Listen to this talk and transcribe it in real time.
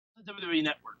the WWE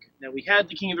Network. Now, we had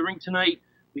the King of the Ring tonight.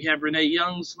 We have Renee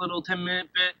Young's little 10-minute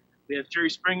bit. We have Jerry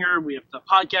Springer. We have the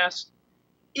podcast.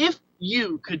 If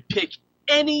you could pick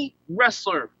any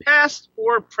wrestler, past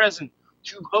or present,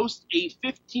 to host a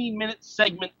 15-minute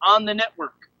segment on the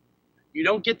network, you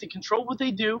don't get to control what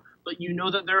they do, but you know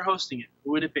that they're hosting it.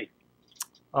 Who would it be?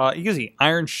 Easy.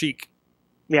 Iron Sheik.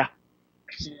 Yeah.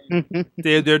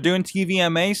 They're doing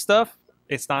TVMA stuff.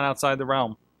 It's not outside the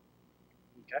realm.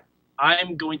 Okay.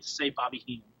 I'm going to say Bobby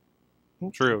Heenan.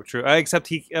 True. Except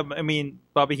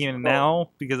Bobby Heenan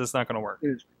now, because it's not going to work.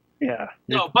 Yeah.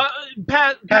 No, but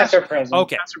Past or present.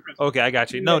 Okay. Past or present. Okay, I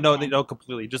got you. No,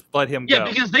 completely. Just let him go. Yeah,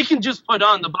 because they can just put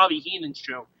on the Bobby Heenan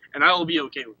show, and I will be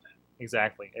okay with that.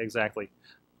 Exactly.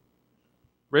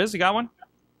 Riz, you got one?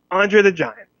 Andre the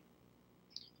Giant.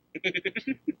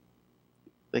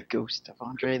 The ghost of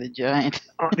Andre the Giant.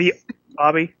 The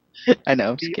Bobby. I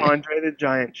know. The Andre the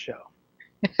Giant show.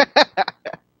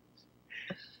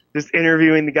 Just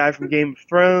interviewing the guy from Game of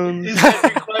Thrones.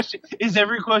 Is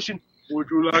every question, would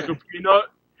you like a peanut?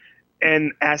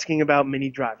 And asking about Minnie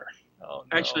Driver. Oh,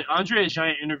 no. Actually, Andre the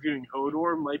Giant interviewing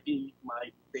Hodor might be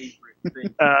my favorite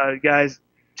thing. Guys,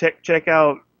 check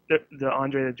out the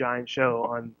Andre the Giant show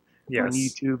on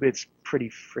YouTube. It's pretty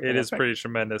freaking It is epic. pretty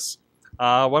tremendous.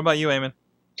 What about you, Eamon?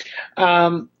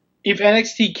 If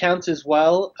NXT counts as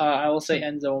well, I will say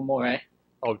Enzo Amore.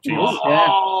 Oh, jeez.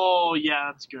 Oh,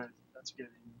 yeah, that's good. That's good.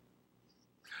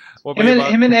 What Him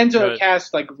about you? and Enzo Good.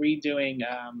 cast like redoing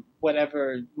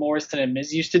whatever Morrison and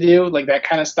Miz used to do, like that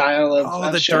kind of style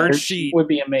of the show dirt sheet would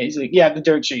be amazing. Yeah, the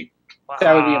dirt sheet. Wow,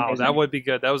 That would be amazing. That would be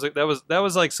good. That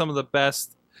was like some of the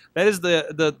best. That is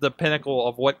the pinnacle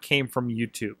of what came from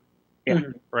YouTube. Yeah.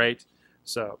 Mhm. Right.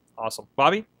 So awesome,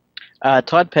 Bobby.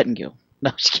 Todd Pettingill. No,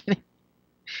 I'm just kidding.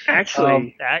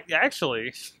 Actually,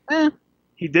 Actually,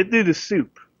 he did do the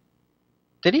soup.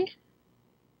 Did he?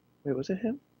 Wait, was it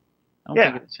him? I don't Yeah.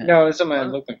 think it was him. No, it's someone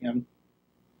that looked like him.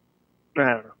 I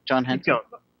don't know. John Keep Henson.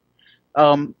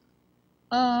 going.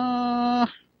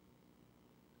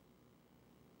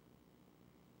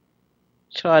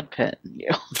 Todd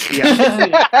Pettingill.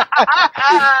 Yeah.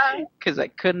 Because I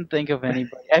couldn't think of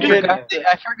anybody. I forgot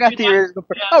the original.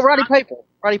 Oh, Roddy Piper.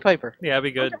 Roddy Piper. yeah, it'd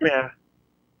be good. Yeah.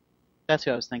 That's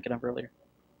who I was thinking of earlier.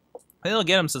 They'll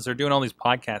get them since they're doing all these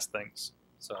podcast things.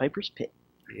 So Piper's Pit.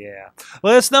 yeah,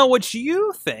 let us know what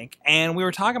you think. And we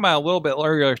were talking about it a little bit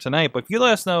earlier tonight, but if you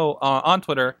let us know on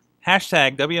Twitter,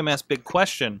 hashtag WMS Big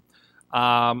Question,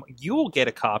 you will get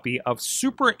a copy of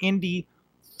Super Indie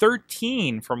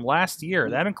 13 from last year.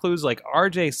 That includes like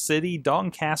RJ City, Dalton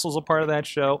Castle's a part of that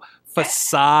show,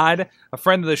 Facade, a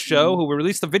friend of the show who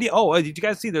released a video. Oh, did you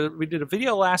guys see that? We did a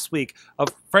video last week of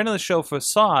friend of the show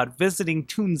Facade visiting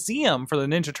Toonseum for the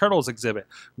Ninja Turtles exhibit.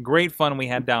 Great fun we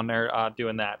had down there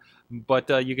doing that. But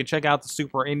you can check out the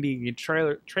Super Indie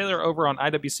trailer over on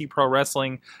IWC Pro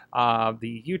Wrestling,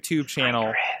 the YouTube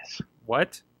channel.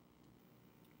 What?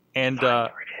 And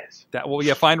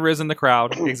find Riz in the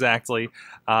crowd, exactly.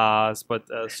 But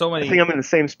so many. I think I'm in the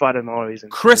same spot I'm always in.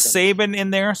 Chris Sabin in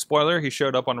there. Spoiler: he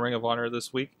showed up on Ring of Honor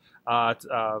this week. That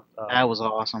was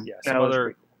awesome. Yeah, That some was other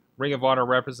pretty cool. Ring of Honor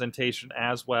representation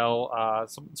as well.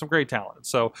 Some great talent.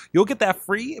 So you'll get that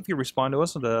free if you respond to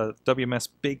us with the WMS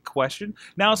Big Question.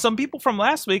 Now, some people from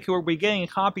last week who will be getting a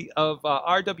copy of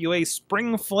RWA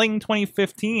Spring Fling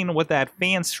 2015 with that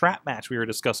fan strap match we were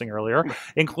discussing earlier,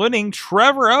 including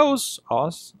Trevor Oz.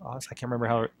 I can't remember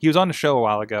how he was on the show a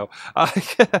while ago.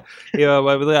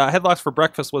 Headlocks for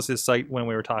Breakfast was his site when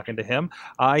we were talking to him.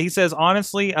 He says,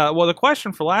 honestly, the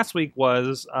question for last week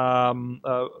was,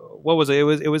 what was it?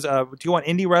 It was do you want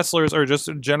indie wrestlers or just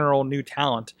general new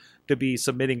talent to be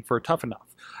submitting for Tough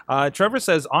Enough? Trevor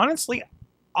says, honestly,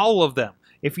 all of them.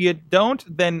 If you don't,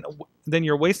 then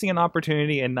you're wasting an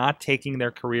opportunity and not taking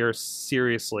their career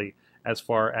seriously as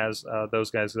far as those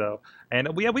guys go. And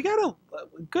we got a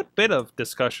good bit of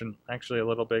discussion, actually a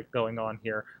little bit going on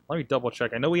here. Let me double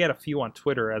check. I know we had a few on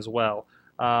Twitter as well.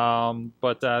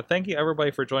 But thank you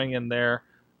everybody for joining in there.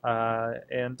 I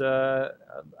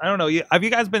don't know. Have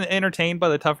you guys been entertained by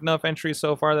the Tough Enough entries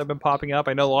so far that have been popping up?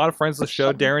 I know a lot of friends of the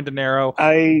show, Darren De Niro,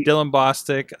 Dylan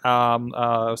Bostic,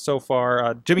 so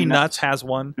far. Jimmy Nuts has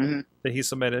one that he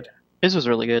submitted. His was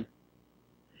really good.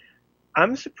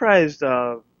 I'm surprised.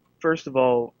 First of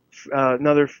all, a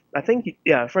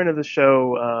friend of the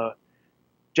show,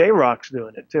 J Rock's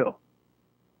doing it too.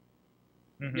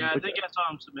 Mm-hmm. Yeah, I think I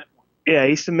saw him submit one. Yeah,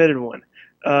 he submitted one.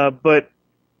 But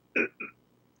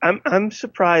I'm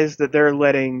surprised that they're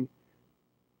letting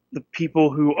the people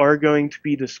who are going to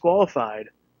be disqualified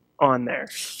on there.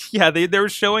 Yeah, they were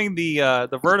showing the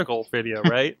vertical video,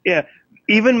 right? Yeah,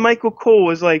 even Michael Cole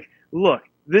was like, "Look,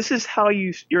 this is how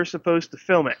you're supposed to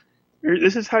film it.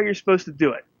 This is how you're supposed to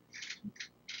do it.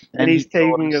 And he's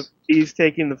taking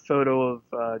the photo of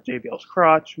JBL's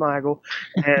crotch, Michael,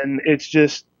 and it's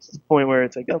just to the point where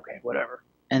it's like, okay, whatever.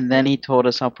 And then he told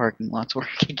us how parking lots work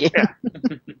again.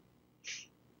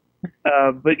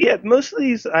 Yeah. But yeah, most of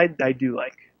these I do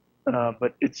like,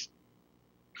 but it's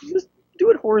just do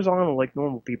it horizontal like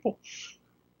normal people.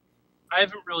 I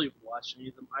haven't really watched any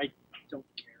of them. I don't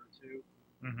care to,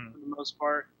 for the most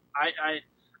part.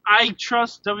 I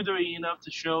trust WWE enough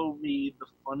to show me the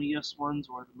funniest ones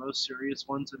or the most serious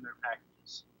ones in their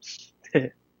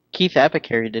packages. Keith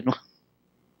Apicary did one.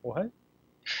 What?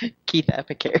 Keith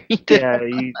Apicary did Yeah,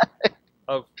 one.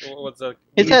 Oh, what's that?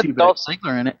 It had Dolph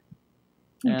Ziggler in it.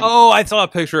 Yeah. Oh, I saw a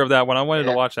picture of that one. I wanted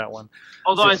to watch that one.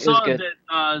 Although I It was saw good.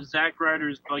 that Zack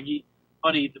Ryder's buddy,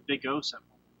 the Big O, sent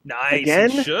one. Nice.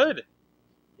 Again? It should.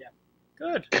 Yeah.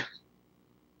 Good.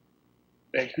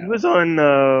 he was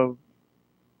on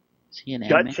Is he an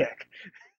Gut anime? Check.